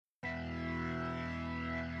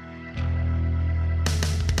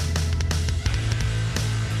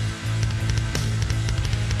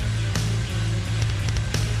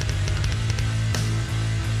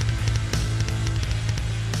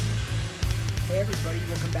Hey everybody,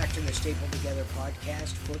 welcome back to the Staple Together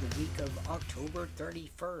podcast for the week of October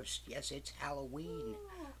 31st. Yes, it's Halloween.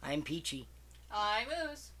 I'm Peachy. I'm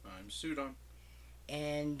Ooze. I'm Sudan.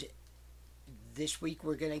 And this week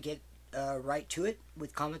we're going to get right to it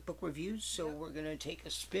with comic book reviews. So we're going to take a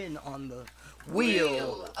spin on the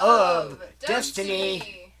Wheel of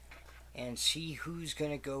Destiny and see who's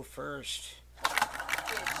going to go first. Which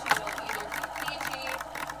will either be Peachy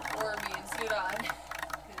or me and Sudan.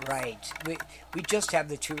 Right. We just have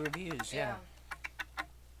the two reviews, yeah.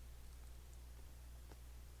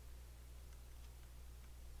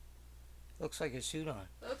 Looks like a suit on.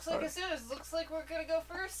 Looks like it is. Looks like we're gonna go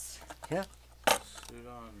first. Yeah.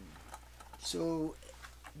 Sudan. So,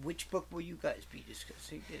 which book will you guys be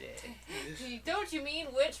discussing today? Don't you mean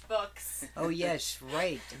witch books? Oh yes,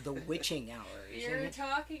 right. The Witching Hour, isn't You're it?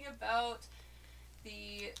 talking about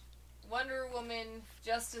the Wonder Woman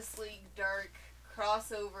Justice League Dark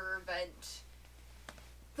crossover event,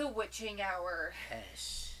 The Witching Hour.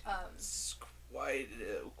 Yes. It's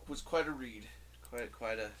was quite a read.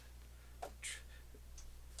 Quite a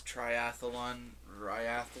triathlon.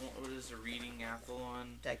 What is a reading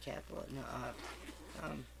athlon? Decathlon. No,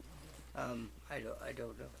 I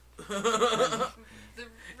don't know.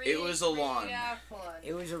 It was a lawn.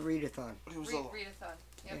 It was a readathon. It was readathon.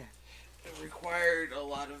 Yep. Yeah. It required a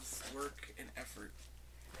lot of work and effort.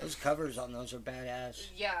 Those covers on those are badass.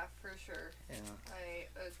 Yeah, for sure. Yeah. I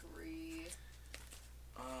agree.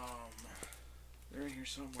 They're in here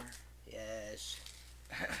somewhere. Yes.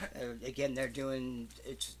 Again, they're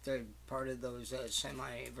part of those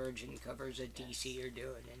semi-virgin covers that DC are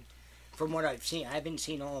doing, and from what I've seen, I haven't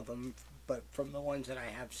seen all of them, but from the ones that I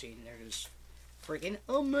have seen, they're just freaking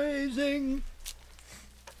amazing.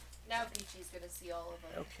 Now Peachy's gonna see all of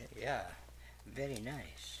them. Okay, yeah, very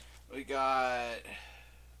nice. We got.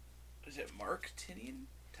 Is it Mark Tynion?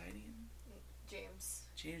 James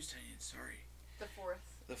Tynion, sorry.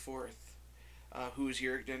 the fourth. Who was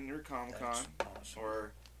here at Denver Comic Con, That's awesome.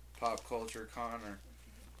 or Pop Culture Con, or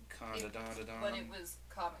Con da da da da. When it was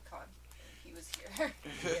Comic Con, he was here.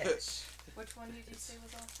 Yes. Which one did you say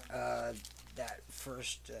was awesome? That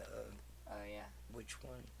first. Oh yeah. Which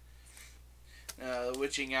one? The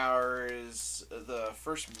Witching Hour is the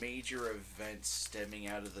first major event stemming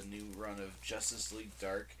out of the new run of Justice League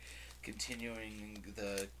Dark, continuing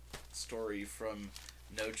the story from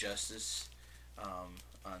No Justice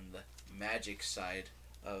on the magic side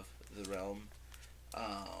of the realm.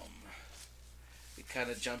 It kind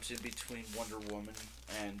of jumps in between Wonder Woman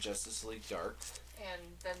and Justice League Dark. And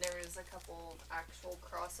then there is a couple actual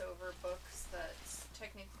crossover books that's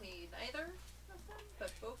technically neither of them,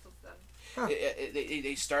 but both of them. Huh.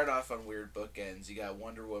 They start off on weird bookends. You got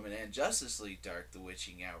Wonder Woman and Justice League Dark, The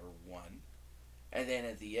Witching Hour 1. And then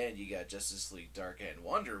at the end, you got Justice League Dark and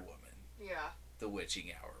Wonder Woman, Yeah. The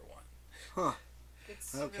Witching Hour 1. Huh.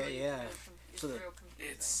 It's Okay, really, yeah. It's So real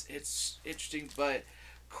confusing. It's interesting, but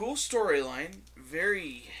cool storyline.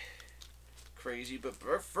 Very crazy. But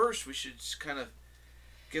first, we should just kind of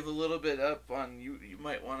give a little bit up on you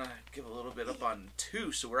might want to give a little bit up on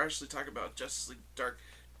 2. So we're actually talking about Justice League Dark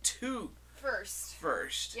 2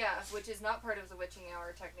 first. Yeah, which is not part of the Witching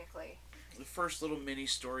Hour technically. The first little mini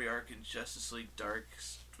story arc in Justice League Dark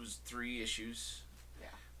was 3 issues.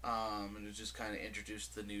 Yeah. And it just kind of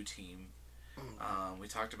introduced the new team. We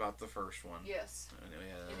talked about the first one. Yes. And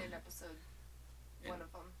In an episode. One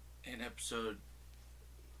of them. An episode.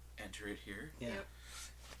 Enter it here. Yeah.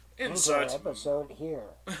 Yep. Inside episode here.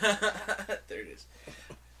 There it is.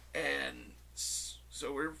 And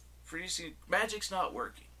so we're pretty soon. Magic's not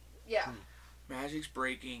working. Yeah. Magic's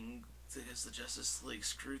breaking because the Justice League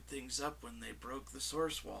screwed things up when they broke the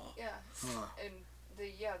source wall. Yeah. Huh. And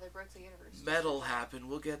they broke the universe. Metal happened.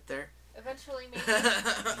 We'll get there. Eventually,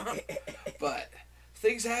 maybe. But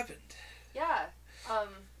things happened. Yeah.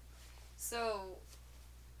 So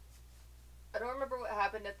I don't remember what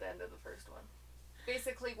happened at the end of the first one.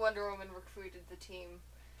 Basically, Wonder Woman recruited the team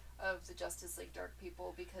of the Justice League Dark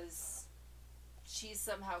people because she's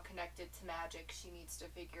somehow connected to magic. She needs to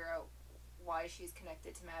figure out why she's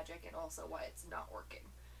connected to magic and also why it's not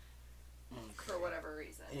working. For whatever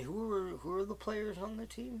reason. And who are the players on the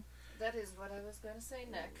team? That is what I was going to say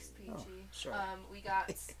next, Peachy. Oh, sorry. We got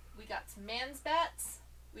some Mansbats.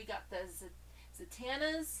 We got the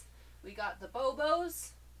Zatannas. We got the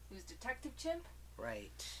Bobos, who's Detective Chimp.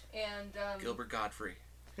 Right. And Gilbert Godfrey.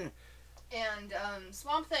 and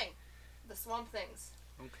Swamp Thing. The Swamp Things.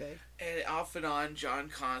 Okay. And off and on John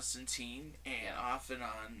Constantine, and off and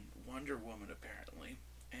on Wonder Woman, apparently.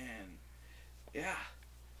 And, yeah.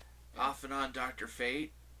 Off and on Dr.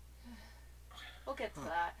 Fate. We'll get to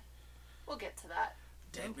that. We'll get to that.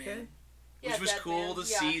 Dead Okay. Man. Yeah, which was Dead cool Man.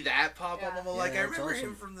 to Yeah. see that pop up. Yeah. I'm like, I that's remember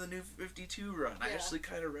him awesome. from the New 52 run. I Yeah. actually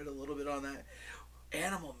kind of read a little bit on that.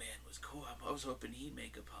 Animal Man was cool. I was hoping he'd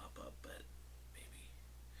make a pop up, but maybe.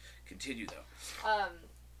 Continue though.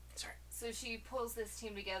 Sorry. So she pulls this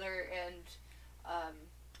team together, and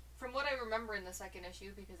from what I remember in the second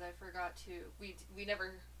issue, because I forgot to, we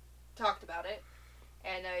never talked about it,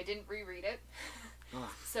 and I didn't reread it.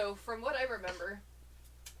 Oh. So from what I remember,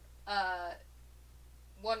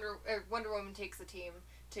 Wonder Woman takes the team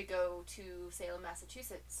to go to Salem,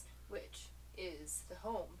 Massachusetts, which is the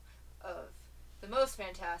home of the most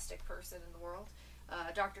fantastic person in the world,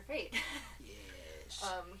 Dr. Fate. Yes.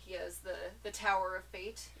 He has the Tower of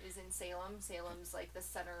Fate is in Salem. Salem's like the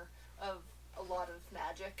center of a lot of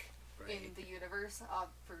magic in Right. the universe,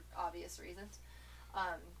 for obvious reasons.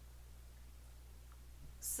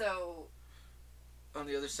 So On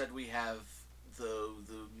the other side, we have the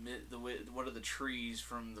one of the trees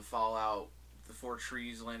from the Fallout. The 4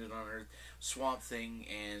 trees landed on Earth. Swamp Thing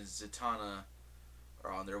and Zatanna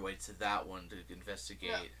are on their way to that one to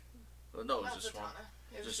investigate. Yeah. Well, no, it was not just Swamp. Zatanna.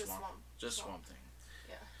 It was Just just Swamp. Swamp. Just Swamp. Swamp Thing.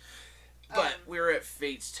 Yeah. But we're at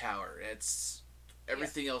Fate's Tower. It's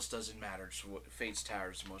everything else doesn't matter. So Fate's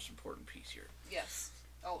Tower is the most important piece here. Yes,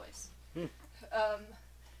 always. Hmm.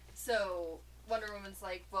 So Wonder Woman's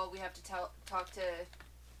like, well, we have to talk to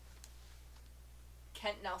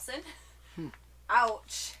Kent Nelson.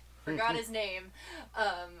 Ouch, forgot his name.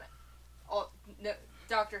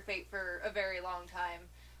 Dr. Fate for a very long time.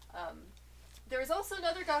 There was also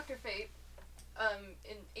another Dr. Fate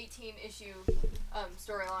in 18 issue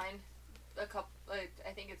storyline. I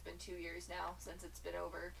think it's been 2 years now since it's been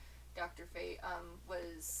over. Dr. Fate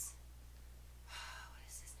was what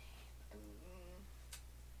is his name?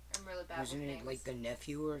 I'm really bad Wasn't with it names. like the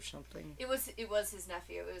nephew or something? It was his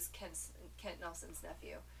nephew. It was Kent Nelson's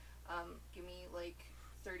nephew. Give me like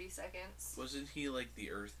 30 seconds. Wasn't he like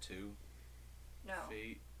the Earth too? No,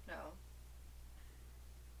 Fate. no.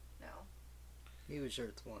 He was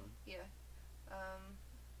Earth 1. Yeah.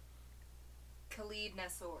 Khalid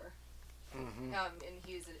Nasor. Mm-hmm. And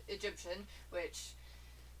he's an Egyptian, which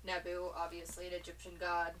Nabu, obviously an Egyptian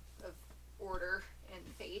god of order and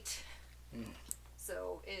fate. Mm.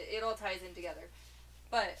 So it all ties in together.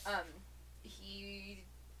 But he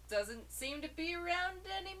doesn't seem to be around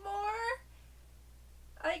anymore,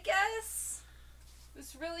 I guess. It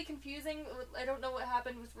was really confusing. I don't know what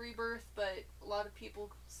happened with Rebirth, but a lot of people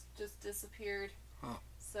just disappeared. Huh.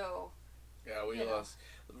 So, Yeah, we You know. lost.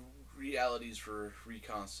 Realities were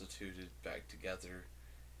reconstituted back together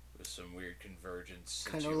with some weird convergence.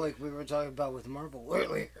 Kind of like we were talking about with Marvel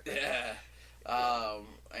earlier. Yeah.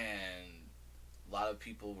 And a lot of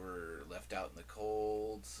people were left out in the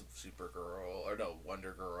cold. Supergirl, or no,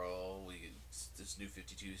 Wonder Girl. This New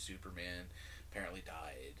 52 Superman apparently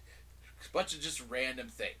died. A bunch of just random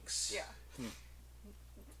things. yeah.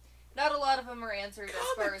 Not a lot of them are answered as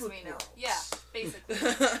far as we know. worlds. Yeah, basically.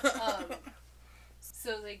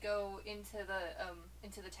 So they go into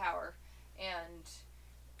the tower, and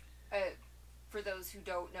for those who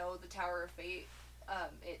don't know, the Tower of Fate,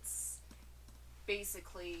 it's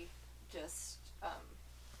basically just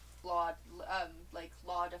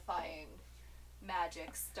law-defying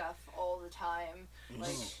magic stuff all the time.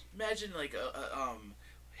 Like, Imagine like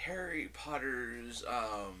Harry Potter's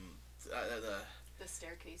the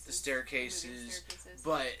staircases. the staircases, moving staircases.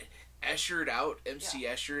 but Eschered out, MC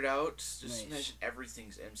Eschered out. Just Nice. imagine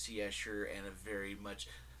everything's MC Escher and a very much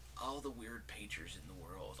all the weird painters in the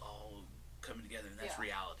world all coming together, and that's Yeah.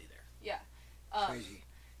 reality there. Crazy.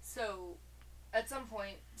 So, at some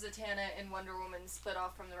point, Zatanna and Wonder Woman split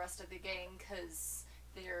off from the rest of the gang because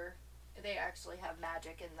they actually have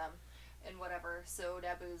magic in them and whatever. So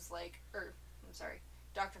Nabu's like,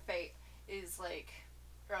 Dr. Fate is like,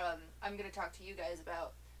 I'm gonna talk to you guys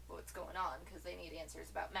about what's going on because they need answers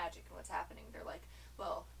about magic and what's happening. They're like,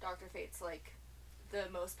 well, Dr. Fate's like the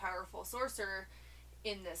most powerful sorcerer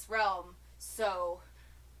in this realm, so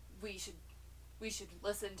we should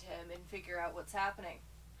listen to him and figure out what's happening.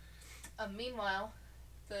 Meanwhile,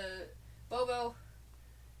 the Bobo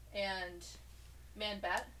and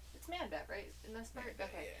Man-Bat, it's Man-Bat, right, in this part? Man-Bat,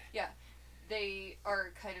 Okay, yeah. They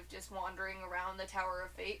are kind of just wandering around the Tower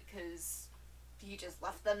of Fate because he just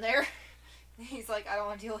left them there. He's like, I don't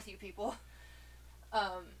want to deal with you people.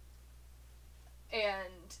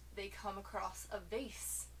 And they come across a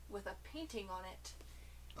vase with a painting on it.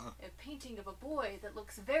 A painting of a boy that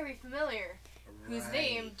looks very familiar, whose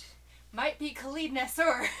name might be Khalid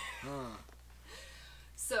Nasser. Huh.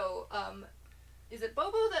 So, is it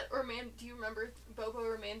Bobo or Man? Do you remember Bobo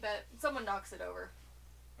or Man-Bat? Someone knocks it over.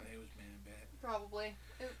 I think it was Man-Bat. Probably.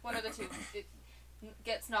 One of the two. It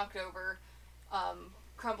gets knocked over.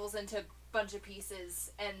 crumbles into a bunch of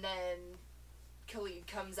pieces, and then Khalid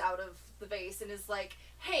comes out of the vase and is like,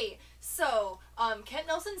 hey, so, Kent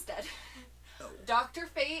Nelson's dead. Oh. Dr.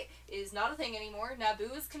 Fate is not a thing anymore.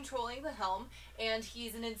 Naboo is controlling the helm, and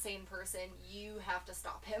he's an insane person. You have to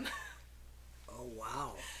stop him. Oh,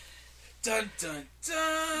 wow. Dun dun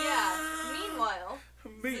dun. Yeah. Meanwhile,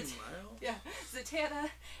 Meanwhile.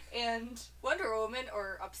 Zatanna and Wonder Woman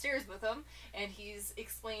are upstairs with him, and he's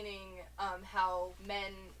explaining how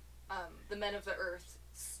the men of the Earth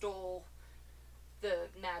stole the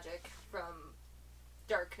magic from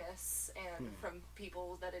darkness and from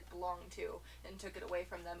people that it belonged to and took it away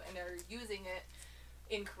from them and are using it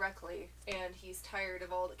incorrectly, and he's tired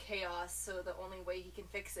of all the chaos, so the only way he can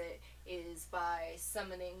fix it is by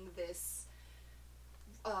summoning this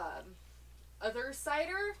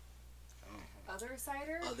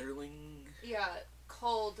Otherling. Yeah,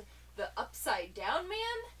 called the Upside Down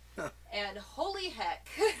Man. And holy heck,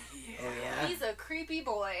 Oh, yeah? he's a creepy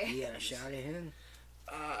boy. You got a shot at him?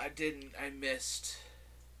 I didn't. I missed.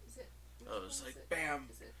 Is it? I was like, bam.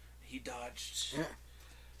 Is it? He dodged.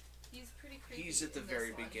 He's pretty creepy. He's at the in this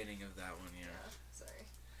very one. beginning of that one, yeah. Sorry.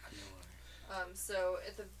 I know. So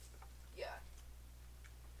at the,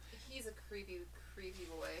 he's a creepy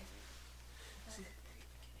boy.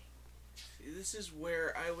 This is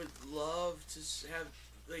where I would love to have,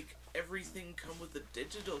 like, everything come with a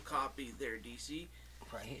digital copy there, DC.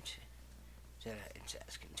 Right? It's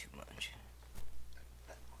asking too much.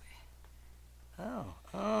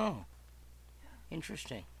 Oh.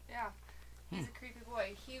 Interesting. Yeah, he's a creepy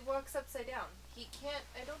boy. He walks upside down. He can't.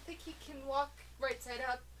 I don't think he can walk right side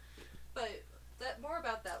up. But more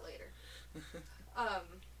about that later.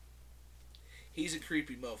 He's a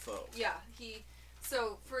creepy mofo. Yeah.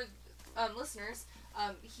 So for listeners,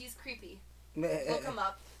 he's creepy. Look him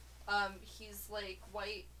up. He's like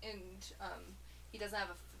white and he doesn't have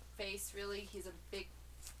a face really. He's a big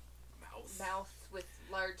mouth with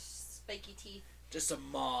large spiky teeth. Just a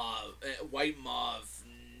mauve, white mauve,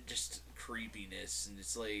 just creepiness, and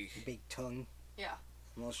it's like Big tongue. Yeah.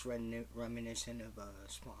 Most reminiscent of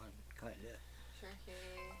Spawn, kind of. Sure.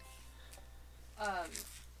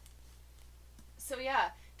 So yeah,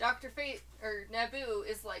 Dr. Fate or Naboo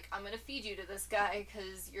is like, I'm gonna feed you to this guy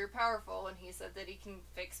because you're powerful, and he said that he can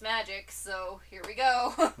fix magic. So here we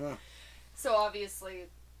go. So obviously,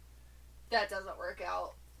 that doesn't work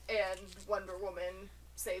out, and Wonder Woman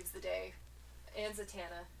saves the day, and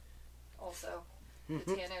Zatanna also.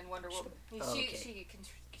 Zatanna and Wonder Woman.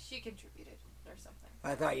 She contributed or something.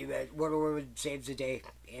 I thought you meant Wonder Woman saves the day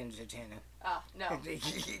and Zatanna. Ah, no.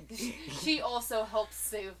 She also helps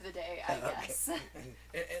save the day, I guess.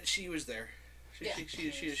 and she was there.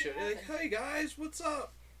 She showed happened. like, hey guys, what's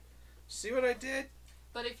up? See what I did?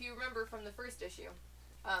 But if you remember from the first issue,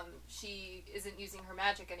 she isn't using her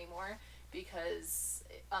magic anymore because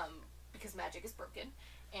magic is broken,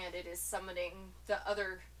 and it is summoning the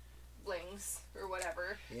otherlings or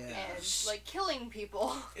whatever, and like killing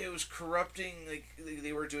people. It was corrupting. Like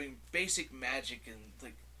they were doing basic magic, and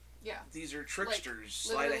like these are tricksters,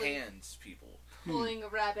 like, sleight of hands people. Pulling a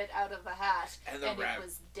rabbit out of a hat, and it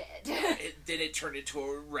was dead. Then it turned into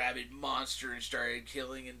a rabid monster and started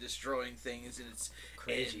killing and destroying things, and it's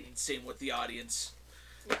crazy. And same with the audience.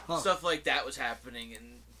 Yeah. Stuff like that was happening,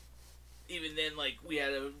 and even then, like, we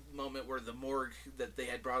had a moment where the morgue that they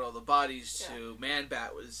had brought all the bodies to,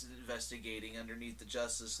 Man-Bat was investigating underneath the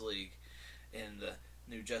Justice League in the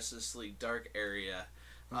new Justice League Dark area.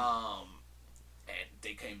 And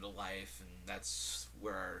they came to life, and that's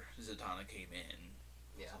where Zatanna came in.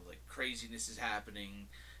 Yeah. So, like, craziness is happening,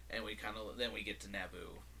 and then we get to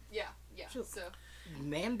Naboo. Yeah. So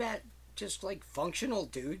Man-Bat just, like, functional,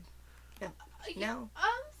 dude. No?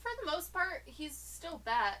 For the most part, he's still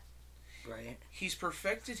Bat. Right. He's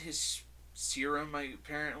perfected his serum,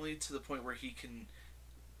 apparently, to the point where he can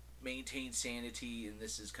maintain sanity, and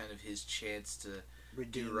this is kind of his chance to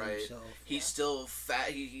Redeem do right. himself. He's still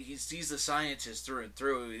fat. He's a scientist through and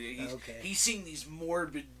through. He's seeing these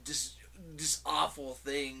morbid, just awful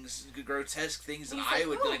things, grotesque things, and I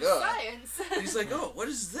would be like, oh, science. He's like, oh, what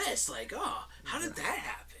is this? Like, oh, how did that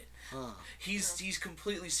happen? Huh. He's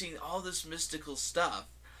completely seeing all this mystical stuff,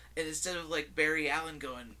 and instead of like Barry Allen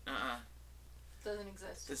going, doesn't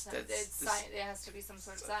exist. It's science. It has to be some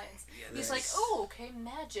sort of science. Yeah, He's like, oh, okay,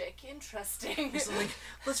 magic, interesting. He's like,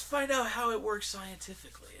 let's find out how it works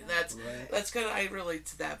scientifically, and that's kind of, I relate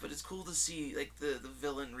to that. But it's cool to see like the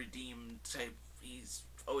villain redeemed type. He's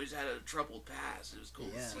always had a troubled past. It was cool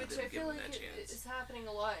to see Which them I give feel him like that chance. is happening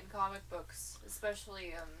a lot in comic books,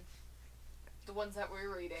 especially the ones that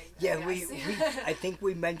we're reading. Yeah, I guess. I think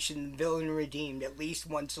we mentioned Villain Redeemed at least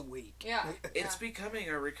once a week. Yeah. It's becoming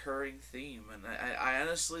a recurring theme, and I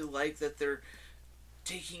honestly like that they're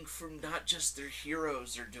taking from not just their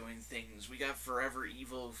heroes are doing things. We got Forever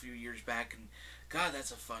Evil a few years back, and God,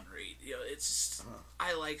 that's a fun read. You know, it's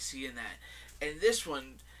I like seeing that. And this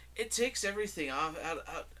one, it takes everything out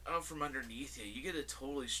from underneath you. You get a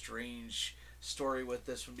totally strange story with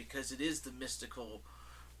this one because it is the mystical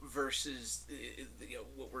versus you know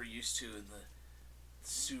what we're used to in the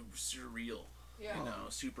surreal. Yeah. You know,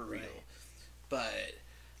 super real. Right. But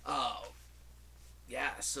yeah.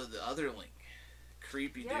 So the Otherling,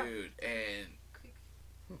 creepy Yeah. dude,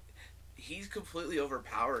 and he completely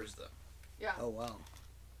overpowers them. Yeah. Oh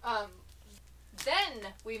wow. Then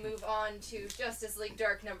we move on to Justice League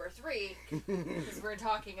Dark number 3 because we're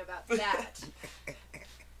talking about that.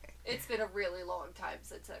 It's been a really long time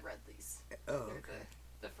since I read these. Oh, They're okay.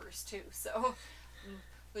 the first two, so I'm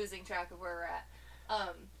losing track of where we're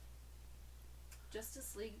at.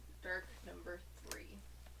 Justice League Dark number 3.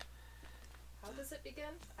 How does it begin?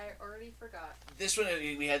 I already forgot. This one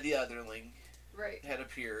we had the Otherling Right. had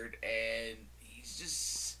appeared, and he's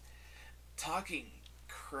just talking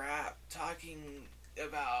crap, talking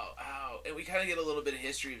about how, and we kind of get a little bit of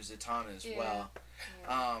history of Zatanna as Yeah. well.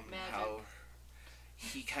 Yeah. Magic. How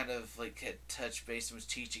he kind of like had touched base and was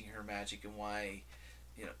teaching her magic and why,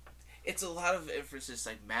 you know, it's a lot of emphasis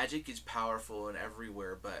like magic is powerful and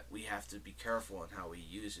everywhere, but we have to be careful on how we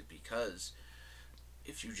use it because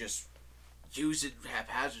if you just use it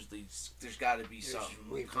haphazardly, there's got to be There's some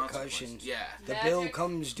repercussions. consequence. Yeah, The Magic- bill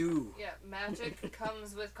comes due. Yeah, magic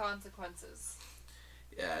comes with consequences.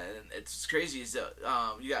 yeah, and it's crazy. Is that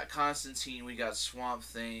you got Constantine, we got Swamp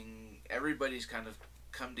Thing. Everybody's kind of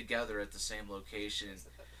come together at the same location.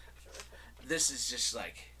 This is just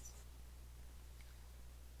like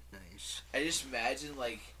Nice. I just imagine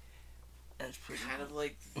like That's pretty. kind of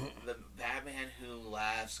like the Batman Who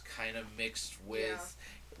Laughs kind of mixed with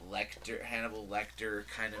Lecter, Hannibal Lecter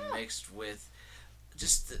kind of mixed with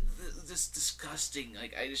just this disgusting,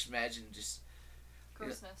 like I just imagine just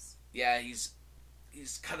Grossness. yeah, he's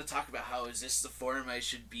kind of talking about how is this the form I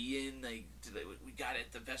should be in, like we got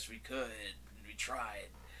it the best we could and we tried.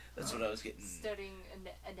 That's what I was getting. Studying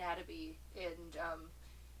anatomy, and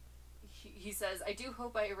he says, I do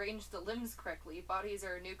hope I arranged the limbs correctly. Bodies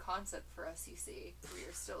are a new concept for us, you see. We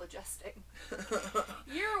are still adjusting.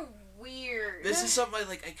 You're weird. This is something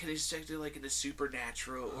I could expect it like in a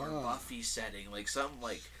Supernatural or Oh. Buffy setting, like something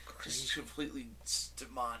like just Crazy. completely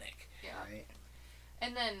demonic. Yeah. Right.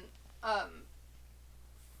 And then,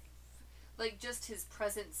 like, just his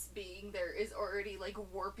presence being there is already, like,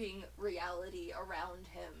 warping reality around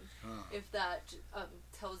him. Huh. If that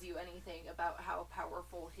tells you anything about how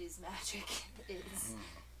powerful his magic is.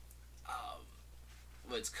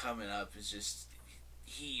 What's coming up is just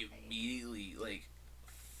he immediately like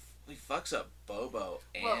he fucks up Bobo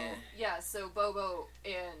and Well, yeah, so Bobo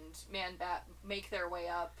and Man-Bat make their way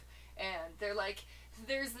up, and they're like,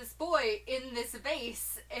 there's this boy in this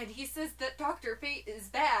vase, and he says that Dr. Fate is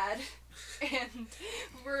bad, and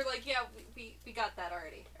we're like, yeah, we got that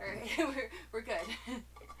already, alright, we're good.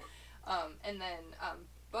 And then,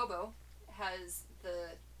 Bobo has the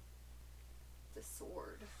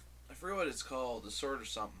sword, I forget what it's called, the sword or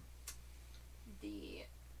something. the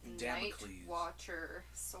Damocles. Night Watcher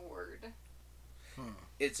sword.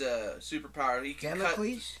 It's a superpower. He can cut.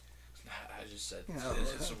 Damocles? I just said Oh.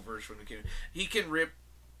 it's some verse when it came. He can rip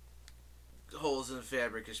holes in the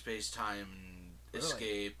fabric of space time and Really?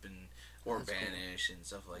 escape and or That's cool. vanish and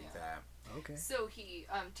stuff like Yeah. that. Okay. So he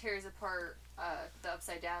tears apart the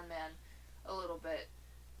Upside Down Man a little bit,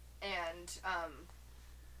 and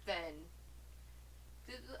then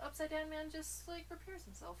the Upside Down Man just like repairs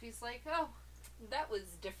himself. He's like, "Oh, that was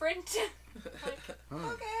different." Like,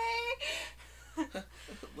 Huh. okay.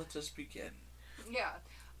 Let us begin. Yeah.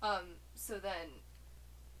 So then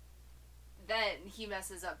he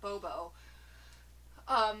messes up Bobo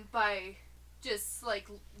by just like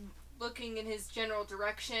looking in his general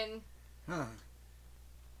direction, Huh.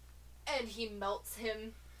 and he melts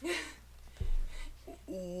him.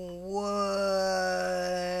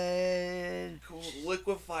 What?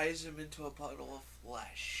 Liquefies him into a puddle of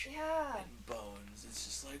flesh Yeah. and bones. It's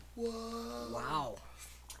just like whoa. Wow.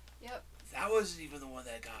 Yep. That wasn't even the one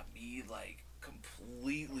that got me like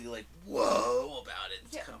completely like whoa about it.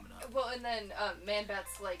 It's Yeah. coming up. Well, and then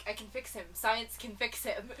Man-Bat's like, I can fix him. Science can fix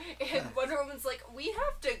him. And Wonder Woman's like, we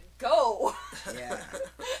have to go. Yeah.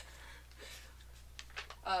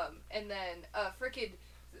 And then frickin'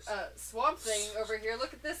 Swamp Thing over here.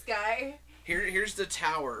 Look at this guy. Here's the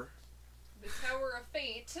tower. The Tower of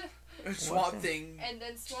Fate. Swamp Thing. And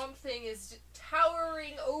then Swamp Thing is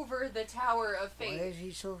towering over the Tower of Why Fate. is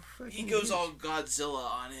he so freaking He goes huge? all Godzilla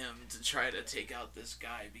on him to try to take out this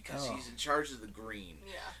guy because Oh. he's in charge of the green,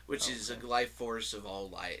 Yeah. which is a Okay. life force of all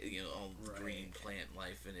life, all Right. green plant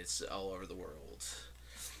life, and it's all over the world.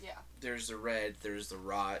 Yeah. There's the red, there's the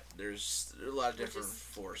rot, there's a lot of Which different is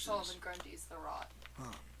forces. Solomon Grundy's The Rot.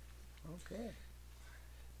 Okay.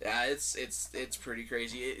 Yeah, it's pretty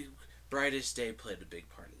crazy. Brightest Day played a big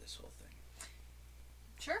part of this whole thing.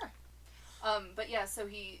 Sure. But yeah, so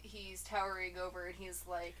he's towering over and he's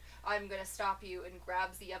like, I'm gonna stop you, and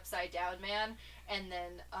grabs the Upside Down Man, and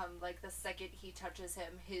then, like, the second he touches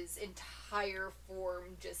him, his entire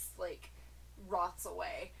form just, like, rots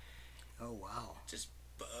away. Oh wow. Just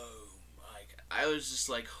boom. Like, I was just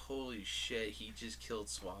like, holy shit, he just killed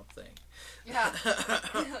Swamp Thing. Yeah.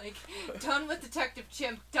 Like, done with Detective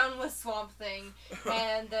Chimp, done with Swamp Thing,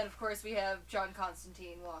 and then, of course, we have John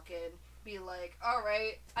Constantine walk in, be like,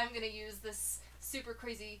 alright, I'm gonna use this super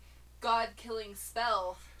crazy god-killing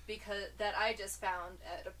spell because that I just found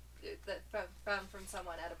found from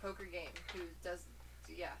someone at a poker game who does,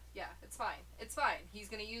 yeah, it's fine. He's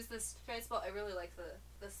gonna use this spell. I really like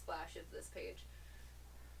the splash of this page.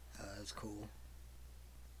 That's cool.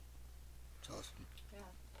 It's awesome.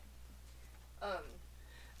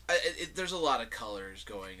 There's a lot of colors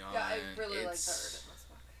going on. Yeah, I really like the art It's- in this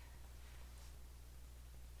book.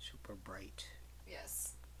 Super bright.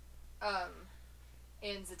 Yes.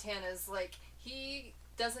 And Zatanna's like, he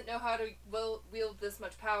doesn't know how to wield this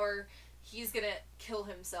much power. He's gonna kill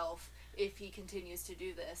himself if he continues to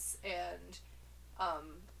do this. And,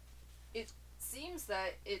 it seems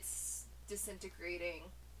that it's disintegrating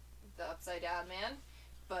the Upside Down Man,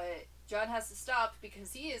 but John has to stop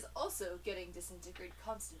because he is also getting disintegrated.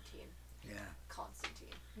 Constantine,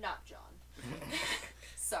 not John.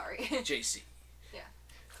 Sorry. JC.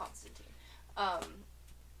 Constantine.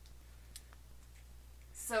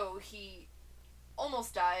 So he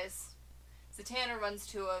almost dies. Zatanna runs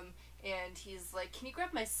to him, and he's like, can you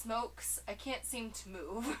grab my smokes? I can't seem to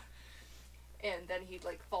move. And then he,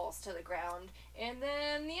 like, falls to the ground. And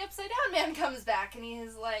then the Upside Down Man comes back, and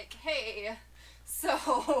he's like, hey,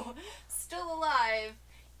 so, still alive,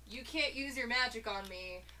 you can't use your magic on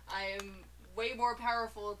me. I am way more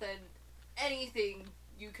powerful than anything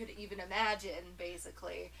you could even imagine,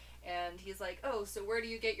 basically. And he's like, oh, so where do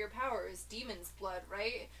you get your powers? Demon's blood,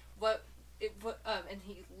 right? And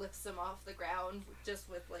he lifts him off the ground just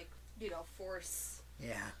with, like, force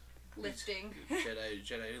Yeah. lifting.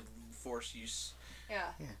 Jedi force use.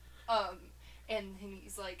 Yeah. And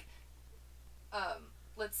he's like,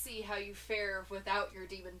 let's see how you fare without your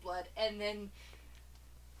demon blood. And then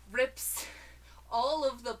rips all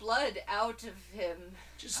of the blood out of him.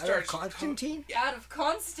 Just Out of starts Constantine? Out of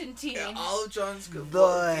Constantine. Yeah, all of John's The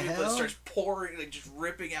blood hell? starts pouring, like, just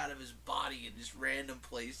ripping out of his body in just random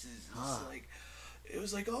places. It's like, it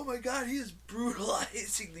was like, oh my god, he is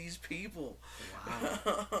brutalizing these people.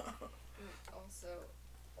 Wow.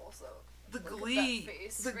 Also, The look glee. at that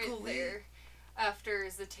face The right glee. there. After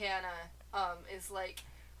Zatanna is like,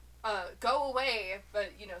 go away,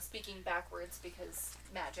 but speaking backwards because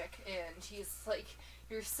magic, and he's like,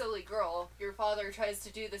 you're a silly girl. Your father tries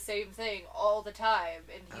to do the same thing all the time,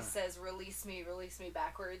 and he says, release me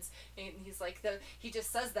backwards, and he's like, he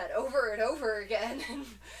just says that over and over again.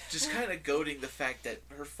 Just kind of goading the fact that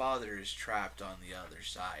her father is trapped on the other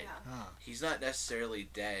side. Yeah. Huh. He's not necessarily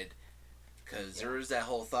dead, because there was that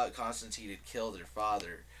whole thought Constantine had killed her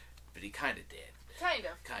father, but he kind of did. Kind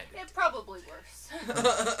of. Kind of. Yeah, probably worse.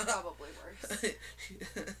 Probably worse.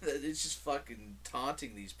 It's just fucking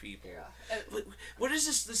taunting these people. Yeah. What is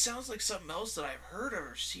this? This sounds like something else that I've heard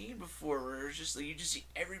or seen before, where it's just like you just see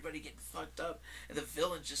everybody getting fucked up, and the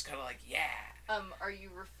villain's just kind of like, yeah. Are you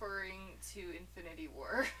referring to Infinity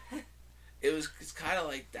War? It's kind of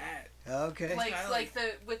like that. Okay. like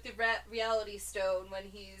with the reality stone when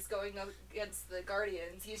he's going up against the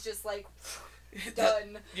Guardians, he's just like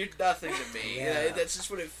done. You're nothing to me. Yeah. That's just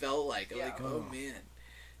what it felt like. I'm Yeah. like, oh man.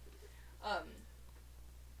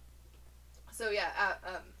 So yeah,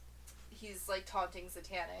 he's like taunting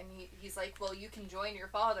Zatanna, and he's like, well, you can join your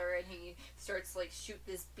father, and he starts like shoot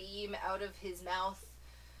this beam out of his mouth,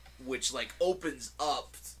 Which like opens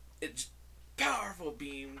up. It's powerful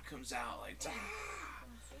beam comes out like.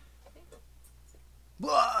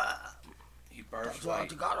 Blah! He barfs That's what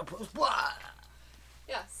white. you gotta push. Blah!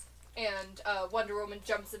 yes, and Wonder Woman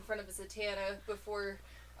jumps in front of Zatanna before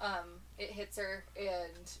it hits her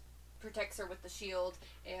and protects her with the shield,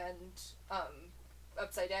 and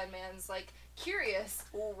Upside Down Man's like, curious,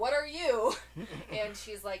 what are you? And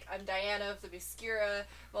she's like, I'm Diana of the Obscura.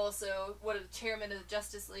 I'm also one of the chairman of the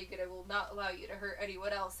Justice League, and I will not allow you to hurt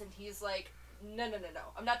anyone else. And he's like, no,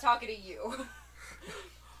 I'm not talking to you.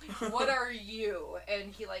 What are you?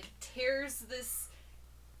 And he like tears this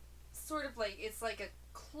sort of like, it's like a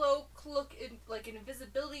cloak like an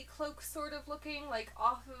invisibility cloak sort of looking, like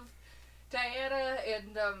off of Diana,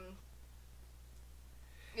 and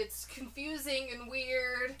it's confusing and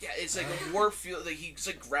weird. Yeah, it's like a warp field. Like he's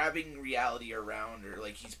like grabbing reality around her,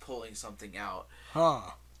 like he's pulling something out. Huh.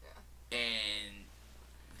 And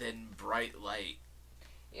then bright light.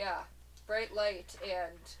 Yeah, bright light,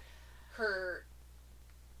 and her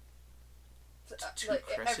two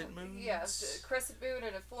crescent moons. Yeah, a crescent moon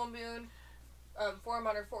and a full moon form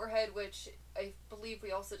on her forehead, which I believe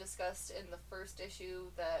we also discussed in the first issue,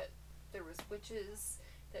 that there was witches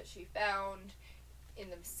that she found in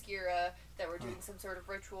the Obscura that were doing some sort of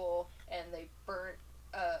ritual, and they burnt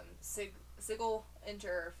sigil into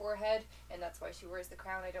her forehead, and that's why she wears the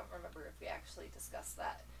crown. I don't remember if we actually discussed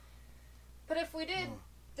that, but if we did,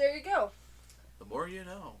 there you go. The more you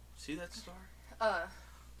know. See that star?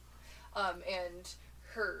 And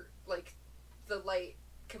her, like, the light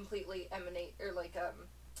completely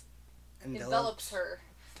envelops her,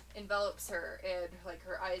 and like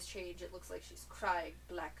her eyes change. It looks like she's crying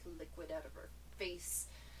black liquid out of her face.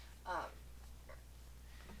 Oh,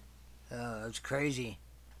 that's crazy.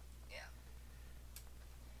 Yeah.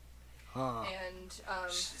 Huh. And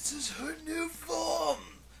this is her new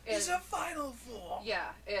form. It's a final form. Yeah,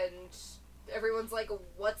 and everyone's like,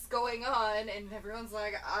 what's going on? And everyone's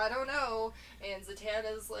like, I don't know. And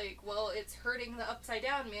Zatanna's like, well, it's hurting the Upside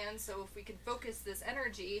Down Man, so if we can focus this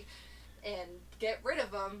energy and get rid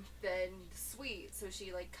of him, then sweet. So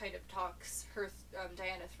she like kind of talks her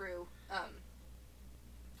Diana through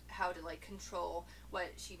how to like control what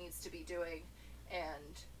she needs to be doing.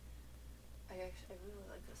 And I really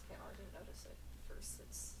like this panel. I didn't notice it first.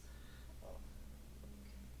 It's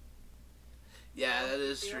yeah, that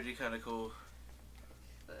is pretty kind of cool.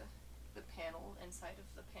 The panel inside of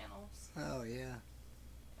the panels. Oh yeah.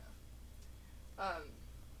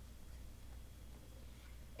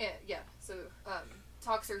 So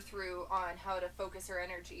talks her through on how to focus her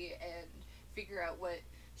energy and figure out what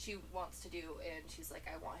she wants to do, and she's like,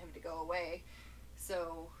 I want him to go away.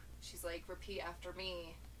 So she's like, repeat after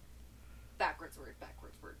me. Backwards word.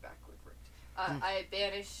 I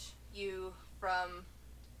banish you from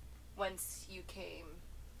whence you came.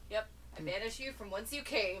 Yep, I banish you from whence you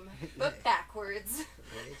came, but backwards.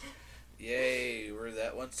 Right. Yay, we're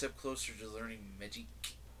that one step closer to learning magic.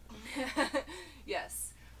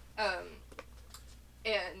 Yes.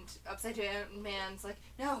 And Upside Down Man's like,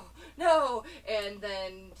 no, and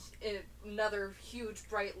then another huge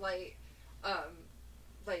bright light,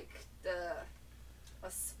 like a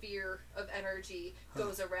sphere of energy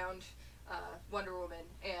goes around Wonder Woman,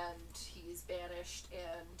 and he's banished,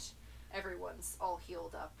 and everyone's all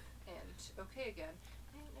healed up and okay again.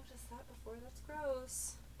 I didn't notice that before. That's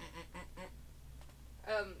gross.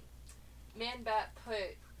 Man-Bat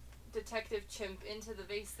put Detective Chimp into the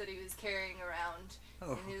vase that he was carrying around,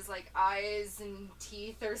 and his like eyes and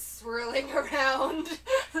teeth are swirling around.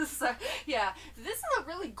 So, yeah, this is a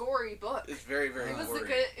really gory book. It's very, very gory.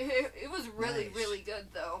 It was really, Nice. really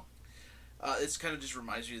good though. It's kind of just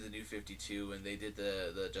reminds me of the New 52 when they did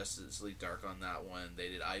the Justice League Dark on that one. They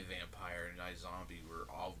did I, Vampire and I, Zombie were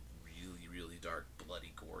all really, really dark,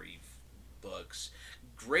 bloody, gory books.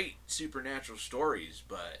 Great supernatural stories,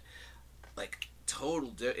 but like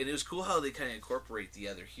and it was cool how they kind of incorporate the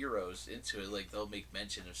other heroes into it. Like they'll make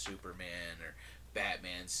mention of Superman or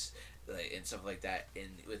Batman's and stuff like that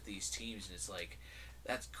with these teams, and it's like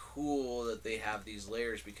that's cool that they have these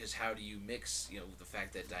layers, because how do you mix the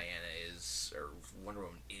fact that Diana is, or Wonder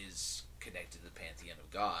Woman is connected to the pantheon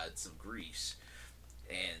of gods of Greece,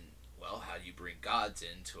 and well, how do you bring gods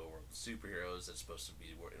into a world of superheroes that's supposed to be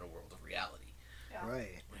in a world of reality? Yeah.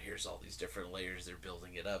 Right. Here's all these different layers, they're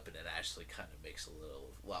building it up, and it actually kind of makes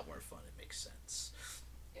a lot more fun. It makes sense.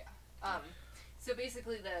 Yeah. So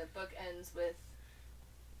basically the book ends with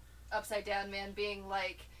Upside Down Man being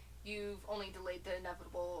like, you've only delayed the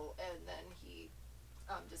inevitable, and then he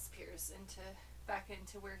disappears back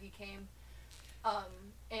into where he came.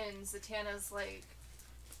 And Zatanna's like,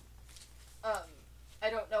 I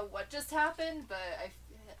don't know what just happened, but I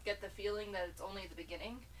get the feeling that it's only the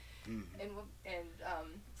beginning.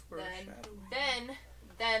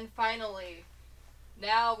 Then finally,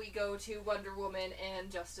 now we go to Wonder Woman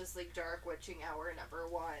and Justice League Dark Witching Hour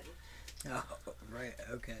 #1. Oh, right.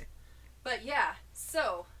 Okay. But yeah,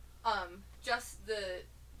 so just the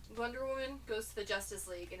Wonder Woman goes to the Justice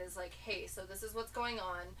League and is like, hey, so this is what's going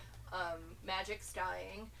on. Magic's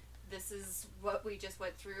dying. This is what we just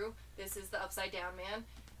went through. This is the Upside Down Man.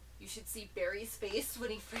 You should see Barry's face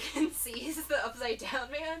when he freaking sees the Upside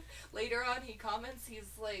Down Man. Later on, he comments, he's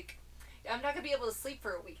like, I'm not going to be able to sleep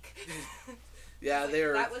for a week. Yeah, like,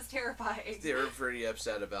 that was terrifying. They were pretty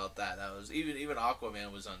upset about that. That was even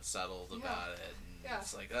Aquaman was unsettled about it. And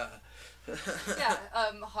it's like, yeah,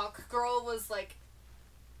 Hawk Girl was like,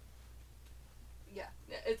 yeah,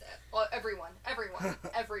 it's everyone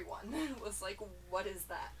was like, what is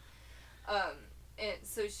that? And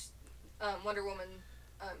so Wonder Woman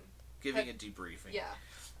giving a debriefing. Yeah,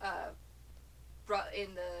 brought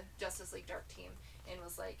in the Justice League Dark team and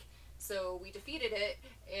was like, so we defeated it,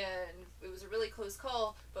 and it was a really close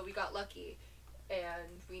call, but we got lucky,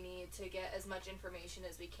 and we need to get as much information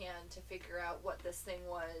as we can to figure out what this thing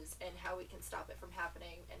was and how we can stop it from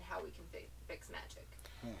happening and how we can fix magic.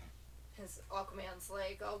 Because Aquaman's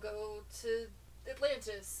like, I'll go to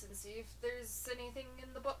Atlantis and see if there's anything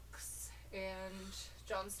in the books, and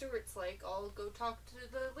Jon Stewart's like, I'll go talk to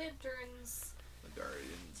the Lanterns, the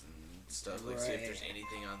Guardians and stuff, like see if there's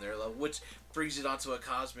anything on their level, which brings it onto a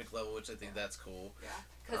cosmic level, which I think that's cool. Yeah,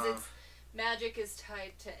 because it's magic is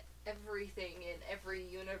tied to everything in every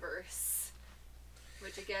universe,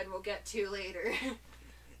 which again we'll get to later.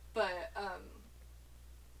 But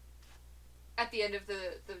at the end of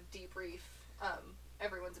the debrief,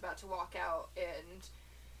 everyone's about to walk out, and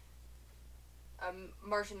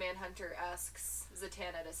Martian Manhunter asks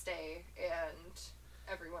Zatanna to stay and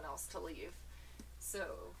everyone else to leave.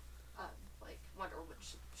 So like Wonder Woman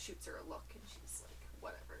shoots her a look, and she's like,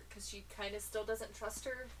 whatever, because she kind of still doesn't trust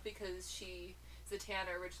her, because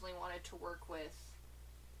Zatanna originally wanted to work with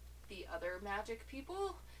the other magic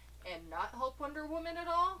people and not help Wonder Woman at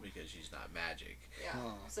all. Because she's not magic.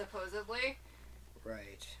 Yeah, supposedly.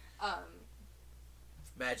 Right.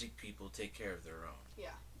 Magic people take care of their own.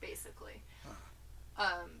 Yeah, basically.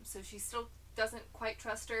 So she still doesn't quite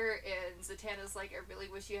trust her, and Zatanna's like, I really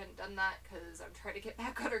wish you hadn't done that, because I'm trying to get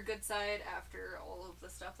back on her good side after all of the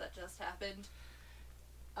stuff that just happened.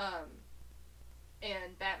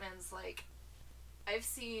 And Batman's like, I've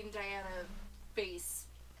seen Diana face,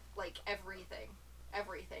 like, everything,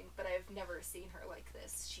 but I've never seen her like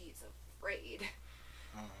this. She's afraid.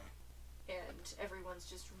 And everyone's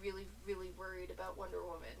just really, really worried about Wonder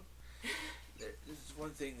Woman. There's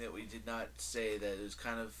one thing that we did not say that is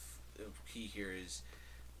kind of key here is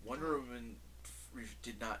Wonder Woman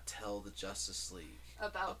did not tell the Justice League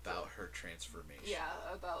about her transformation. Yeah,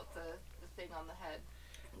 about the thing on the head.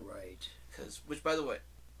 Right. Which by the way,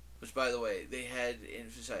 they had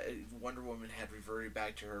Wonder Woman had reverted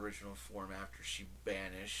back to her original form after she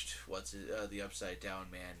banished the Upside Down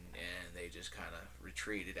Man, and they just kind of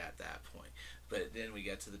retreated at that point. But then we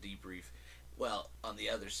get to the debrief. Well, on the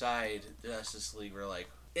other side, the Justice League were like,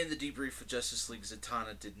 in the debrief with Justice League,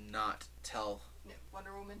 Zatanna did not tell. No,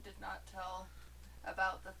 Wonder Woman did not tell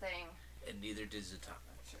about the thing. And neither did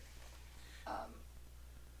Zatanna. Sure.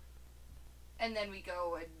 And then we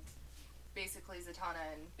go and basically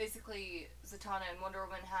Zatanna and Wonder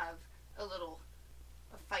Woman have a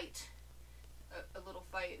fight,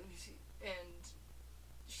 and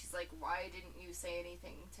she's like, why didn't you say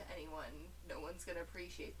anything to anyone? No one's gonna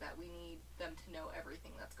appreciate that. We need them to know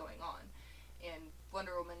everything that's going on. And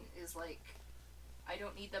Wonder Woman is like, I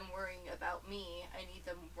don't need them worrying about me. I need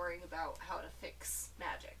them worrying about how to fix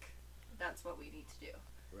magic. That's what we need to do.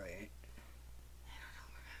 Right. I don't know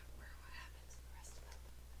what happens in the rest of that.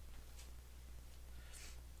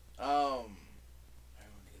 I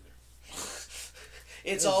don't either.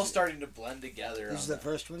 It's all starting to blend together. This is the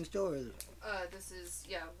first one still, or? This is,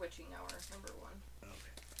 Witching Hour, number 1. Okay.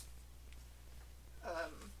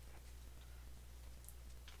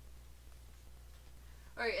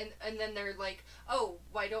 Alright, and then they're like, oh,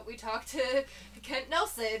 why don't we talk to Kent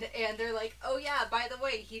Nelson? And they're like, oh yeah, by the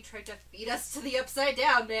way, he tried to feed us to the Upside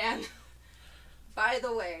Down Man. By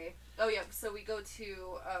the way. Oh yeah, so we go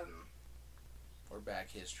to, We're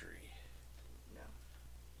back history. No.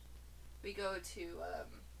 We go to,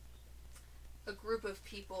 a group of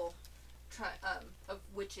people, of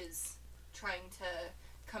witches, trying to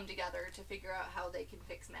come together to figure out how they can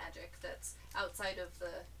fix magic that's outside of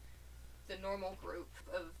the normal group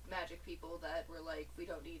of magic people that were like, we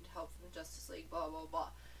don't need help from the Justice League, blah, blah, blah.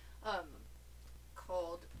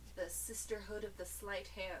 Called the Sisterhood of the Sleight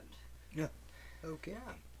Hand. Yeah. Okay.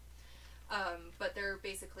 But they're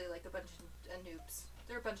basically like a bunch of noobs.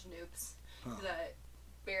 They're a bunch of noobs that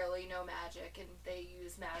barely know magic, and they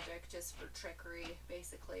use magic just for trickery,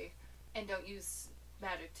 basically, and don't use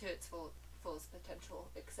magic to its fullest potential,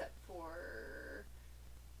 except for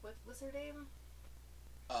what was her name?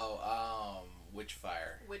 Oh,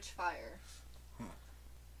 Witchfire. Witchfire. Huh.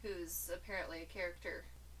 Who's apparently a character.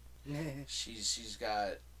 She's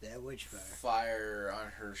got That Witchfire. fire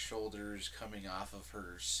on her shoulders coming off of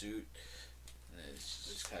her suit. And it's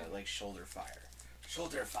just kind of like shoulder fire.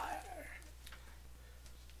 Shoulder fire.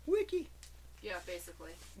 Wiki. Yeah,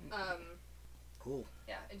 basically. Cool.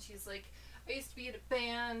 Yeah, and she's like, I used to be in a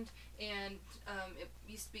band, and it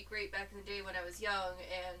used to be great back in the day when I was young,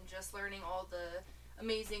 and just learning all the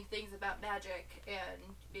amazing things about magic, and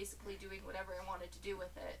basically doing whatever I wanted to do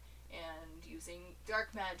with it, and using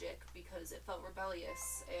dark magic because it felt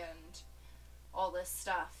rebellious, and all this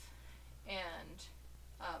stuff. And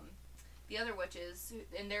the other witches,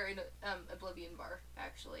 and they're in Oblivion Bar,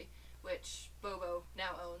 actually, which Bobo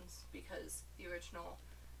now owns because the original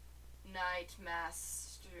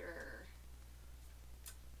Nightmaster?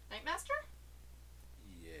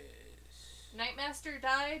 Yes. Nightmaster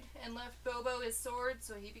died and left Bobo his sword,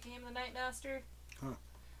 so he became the Nightmaster.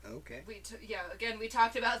 Okay. We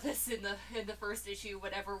talked about this in the first issue,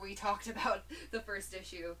 whenever we talked about the first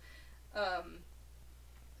issue. And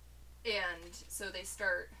so they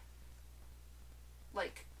start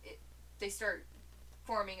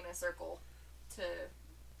forming in a circle to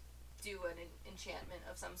do an enchantment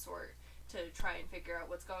of some sort to try and figure out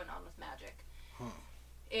what's going on with magic. Huh.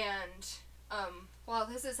 And while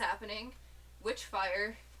this is happening,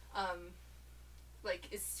 Witchfire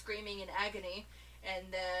is screaming in agony,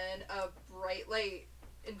 and then a bright light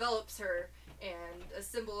envelops her, and a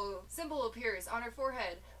symbol appears on her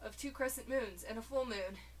forehead of 2 crescent moons and a full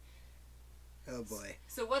moon. Oh boy.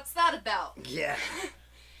 So what's that about? Yeah.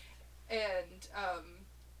 And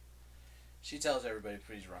She tells everybody,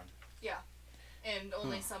 please run. and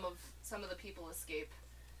only some of the people escape.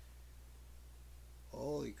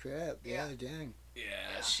 Holy crap. Yeah, dang.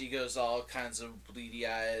 Yeah, she goes all kinds of bleedy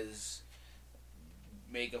eyes,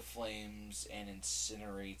 mega flames, and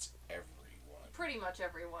incinerates everyone. Pretty much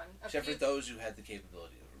everyone. Except for those who had the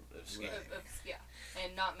capability of escaping. Right.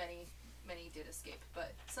 And not many did escape,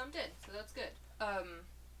 but some did, so that's good.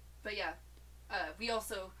 But yeah, we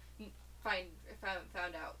also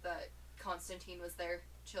found out that Constantine was there,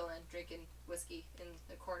 chilling, drinking whiskey in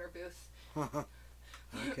the corner booth.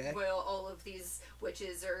 Okay. While all of these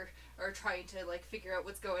witches are trying to figure out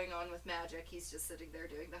what's going on with magic, he's just sitting there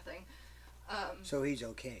doing nothing. So he's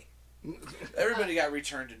okay. Everybody got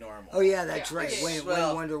returned to normal. Oh yeah, that's Yeah, right. okay.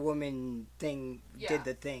 When Wonder Woman thing did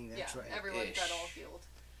the thing, that's right. Everyone Ish. got all healed.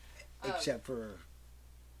 Except for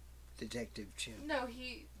Detective Chimp. No,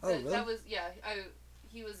 he. Oh, really? That was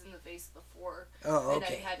he was in the face before. Oh, And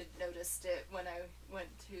okay. I hadn't noticed it when I went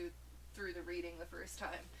through the reading the first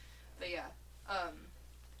time. But yeah.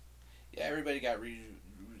 Yeah, everybody got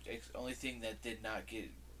only thing that did not get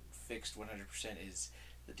fixed 100% is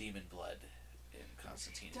the demon blood in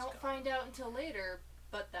Constantine. Don't find out until later,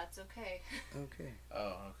 but that's okay. Okay.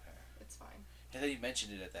 Oh, okay. It's fine. I thought you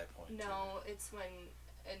mentioned it at that point. No, it's when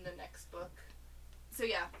in the next book. So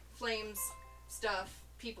yeah, flames, stuff,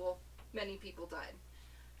 people, many people died.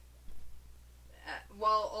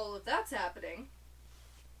 While all of that's happening,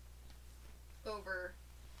 over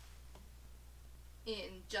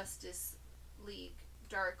in Justice League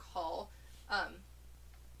Dark Hall,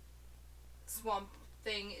 Swamp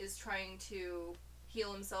Thing is trying to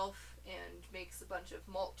heal himself and makes a bunch of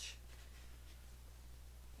mulch,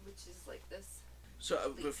 which is like this.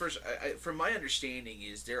 So, but first, I, from my understanding,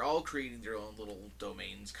 is they're all creating their own little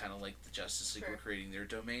domains, kind of like the Justice League were creating their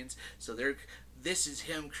domains. So this is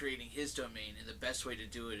him creating his domain, and the best way to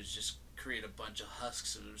do it is just create a bunch of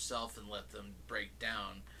husks of himself and let them break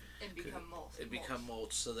down And become mulch. and become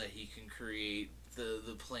mulch, so that he can create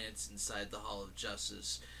the plants inside the Hall of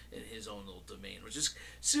Justice in his own little domain, which is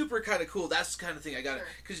super kind of cool. That's the kind of thing I got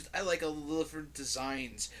because I like a little different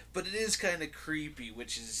designs, but it is kind of creepy,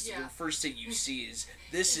 which is the first thing you see is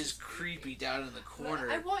this is creepy down in the corner.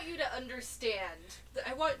 But I want you to understand.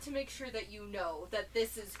 I want to make sure that you know that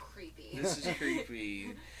this is creepy. This is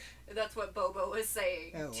creepy. That's what Bobo was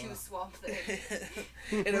saying Oh, to wow. Swamp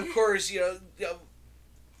Thing. And of course,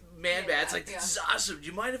 Man-Bat's like, Yeah. this is awesome. Do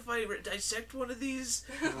you mind if I dissect one of these?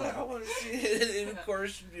 I don't want to see it. And of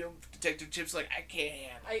course, Detective Chip's like, I can't.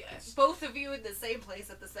 Both of you in the same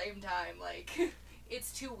place at the same time.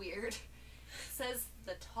 It's too weird. Says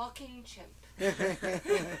the talking chimp.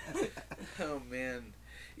 Oh man,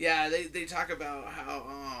 yeah. They talk about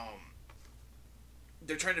how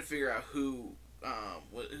they're trying to figure out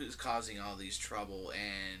who's causing all these trouble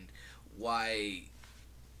and why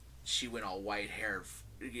she went all white haired,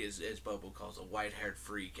 as Bobo calls a white haired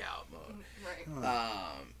freak out mode. Right.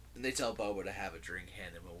 And they tell Bobo to have a drink,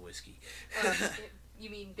 hand him a whiskey. You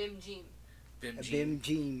mean Bim Jeem. Bim A Jeem. Bim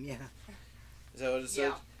Jeem, yeah. Is that what it said?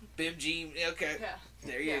 Yeah. Bim Jeem. Okay. Yeah.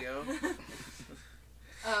 There you Yeah. go.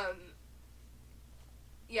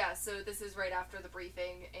 Yeah, so this is right after the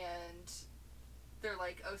briefing, and they're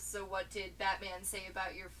like, oh, so what did Batman say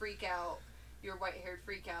about your freak out, your white-haired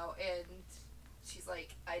freak out? And she's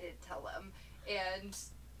like, I didn't tell them. And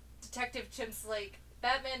Detective Chimp's like,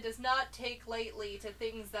 Batman does not take lightly to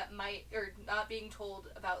things that might, or not being told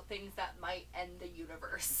about things that might end the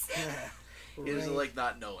universe. He doesn't Right. like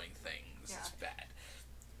not knowing things. Yeah. It's bad.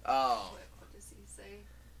 What does he say?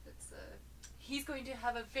 It's he's going to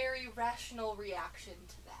have a very rational reaction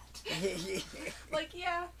to that. Like,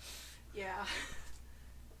 yeah.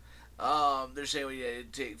 They're saying we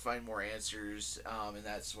need to find more answers, and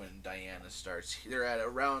that's when Diana starts. They're at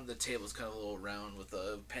around the table. It's kind of a little round with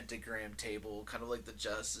a pentagram table, kind of like the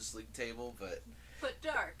Justice League table, but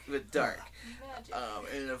dark. dark. Magic.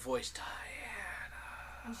 And a voice, Diana.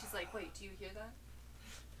 And she's like, wait, do you hear that?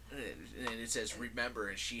 And it says remember,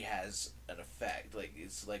 and she has an effect, like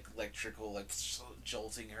it's like electrical, like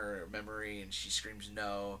jolting her memory, and she screams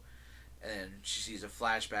no, and she sees a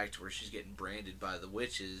flashback to where she's getting branded by the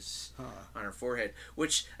witches on her forehead,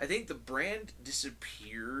 which I think the brand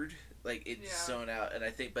disappeared, like it's sewn out, and I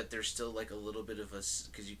think, but there's still like a little bit of a,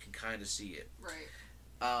 because you can kind of see it. Right.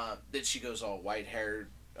 Then she goes all white haired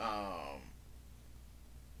about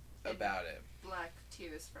it. Black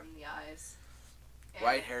tears from the eyes. And,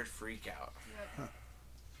 White haired freak out. Yep.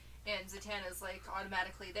 And Zatanna's like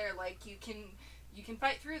automatically there, like you can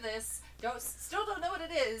fight through this. Still don't know what it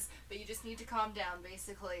is, but you just need to calm down,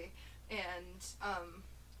 basically. And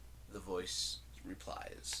The voice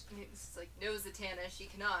replies. it's like, no, Zatanna, she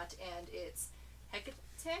cannot, and it's Hecate,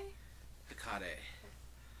 Hecate.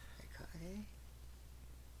 Okay.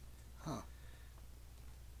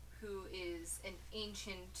 who is an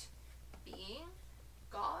ancient being,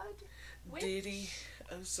 god, witch? Deity,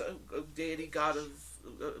 deity, god of,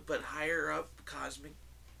 but higher up, cosmic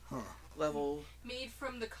level. Made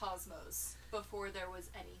from the cosmos before there was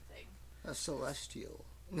anything. A celestial.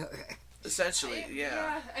 Essentially,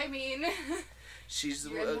 yeah. I mean, She's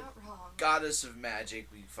the you're not wrong. goddess of magic.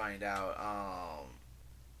 We find out,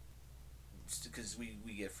 because we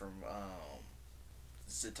get from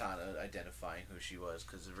Zatanna identifying who she was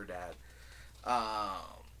because of her dad.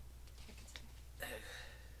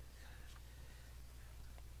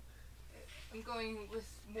 I'm going with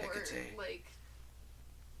more Hecate. like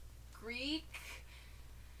Greek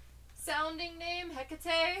sounding name,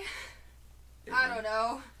 Hecate. I don't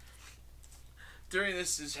know. During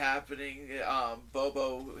this is happening,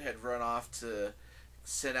 Bobo had run off to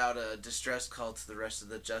send out a distress call to the rest of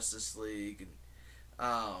the Justice League. And,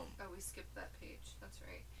 Oh, we skipped that page. That's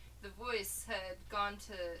right. The voice had gone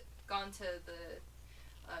to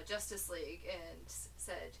the Justice League and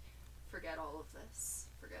said, "Forget all of this.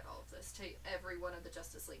 Forget all of this." To every one of the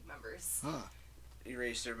Justice League members.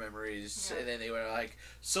 erased their memories, Yeah. and then they were like,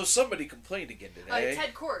 "So somebody complained again today."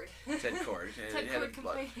 Ted Cord. Ted Cord. Ted Cord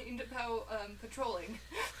complained about patrolling.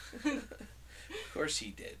 Of course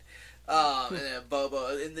he did. And then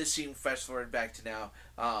Bobo, in this scene, fast forward back to now,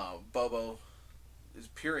 Bobo is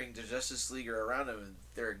peering the Justice League around him, and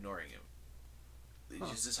they're ignoring him.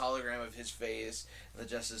 It's just this hologram of his face, and the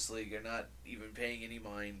Justice League are not even paying any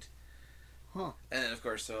mind. And then, of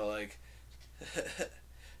course, they're like,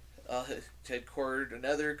 Ted Cord,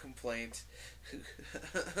 another complaint.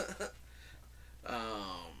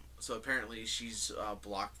 So apparently she's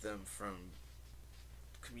blocked them from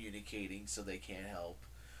communicating, so they can't help.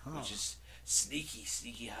 Which is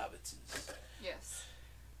sneaky hobbitses. Yes.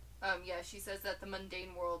 Yeah, she says that the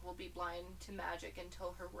mundane world will be blind to magic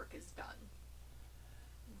until her work is done.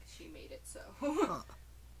 She made it so.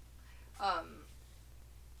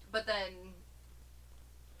 But then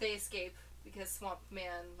they escape because Swamp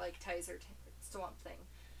Man ties her Swamp Man.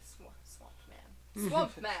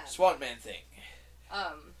 Swamp Man. Swamp Man thing.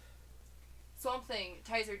 Swamp Thing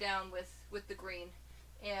ties her down with the green,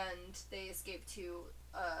 and they escape to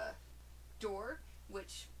a door,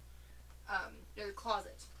 which there's a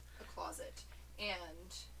closet,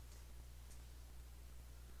 and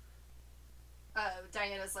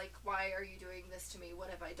Diana's like, "Why are you doing this to me? What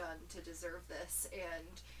have I done to deserve this?"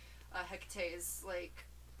 And Hecate is like,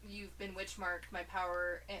 "You've been witch marked. My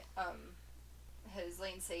power has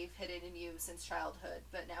lain safe, hidden in you since childhood,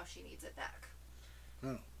 but now she needs it back."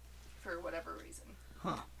 For whatever reason.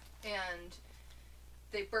 And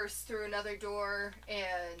they burst through another door,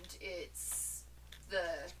 and it's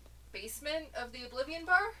the basement of the Oblivion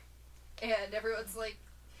Bar. And everyone's like,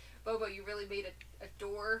 "Bobo, you really made a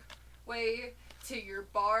doorway to your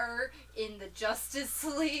bar in the Justice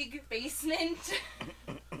League basement.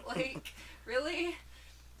 Like, really?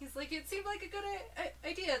 He's like, it seemed like a good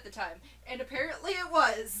idea at the time. And apparently it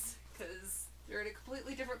was, because they're in a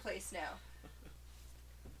completely different place now.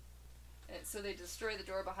 And so they destroy the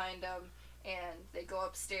door behind them, and they go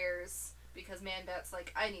upstairs, because Man-Bat's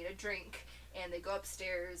like, I need a drink. And they go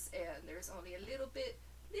upstairs, and there's only a little tiny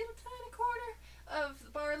corner of the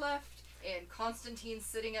bar left, and Constantine's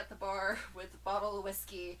sitting at the bar with a bottle of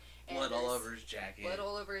whiskey. And blood all over his jacket. Blood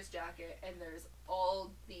all over his jacket, and there's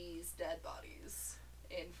all these dead bodies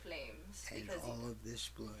in flames. And all of this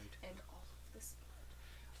blood.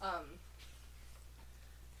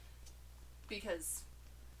 Because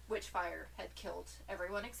Witchfire had killed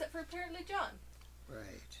everyone except for apparently John.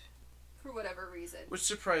 Right. For whatever reason. Which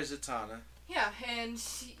surprised Zatanna. Yeah, and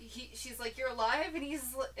she's like, you're alive?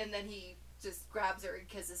 And then he just grabs her and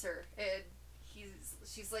kisses her. And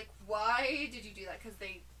she's like, why did you do that? Because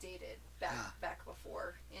they dated back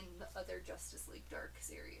before in the other Justice League Dark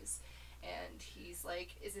series. And he's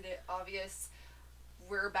like, isn't it obvious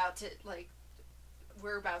we're about to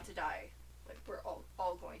die? Like, we're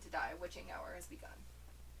all going to die. Witching hour has begun.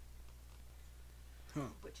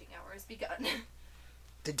 Witching hour has begun.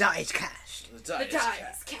 The die is cast. The die is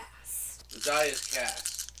cast. The die is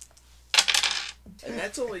cast. And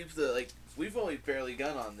that's only we've only barely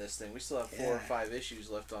gone on this thing. We still have 4 or 5 issues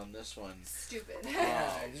left on this one. Stupid.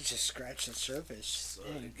 Yeah, you just scratched the surface. So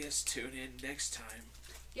I guess tune in next time.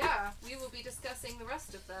 Yeah, we will be discussing the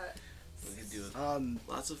rest of that. We can do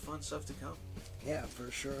lots of fun stuff to come. Yeah, for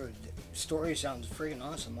sure. The story sounds freaking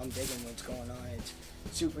awesome. I'm digging what's going on. It's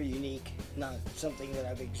super unique. Not something that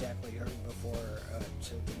I've exactly heard before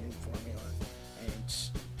to the new formula. And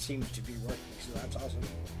it seems to be working, so that's awesome.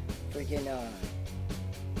 Freaking,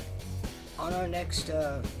 on our next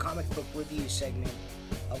comic book review segment,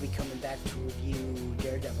 I'll be coming back to review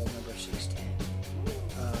Daredevil number 610.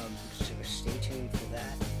 So stay tuned for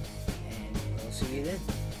that. And we'll see you then.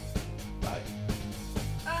 Bye.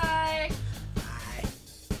 Bye. Bye.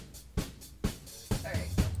 Alright,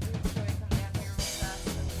 let me come down here real fast.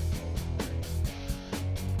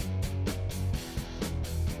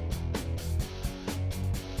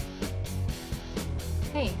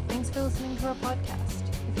 Hey, thanks for listening to our podcast.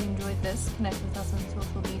 If you enjoyed this, connect with us on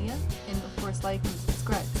social media, and of course like and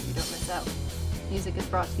subscribe so you don't miss out. Music is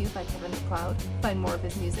brought to you by Kevin MacLeod. Find more of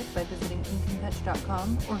his music by visiting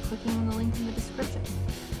inkandpetch.com or clicking on the link in the description.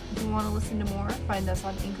 If you want to listen to more, find us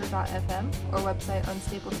on anchor.fm or website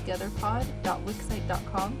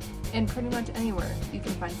unstapletogetherpod.wixsite.com and pretty much anywhere you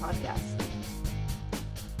can find podcasts.